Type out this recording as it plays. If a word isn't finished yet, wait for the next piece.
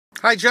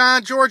Hi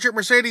John, George at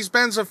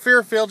Mercedes-Benz of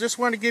Fairfield. Just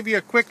want to give you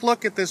a quick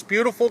look at this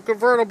beautiful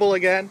convertible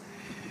again.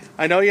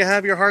 I know you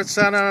have your heart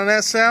set on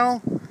an SL,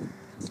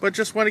 but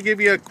just want to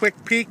give you a quick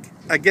peek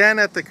again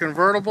at the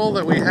convertible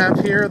that we have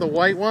here, the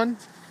white one,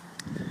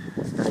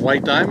 or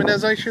white diamond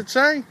as I should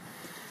say.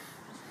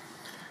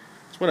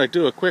 Just want to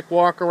do a quick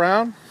walk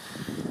around.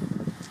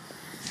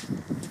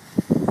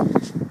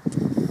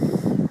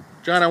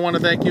 John, I want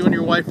to thank you and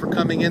your wife for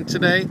coming in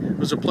today. It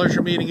was a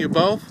pleasure meeting you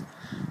both.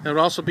 It would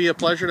also be a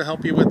pleasure to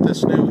help you with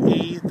this new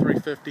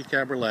E350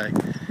 Cabriolet.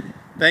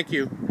 Thank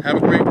you. Have a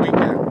great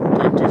weekend.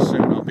 Talk to you soon.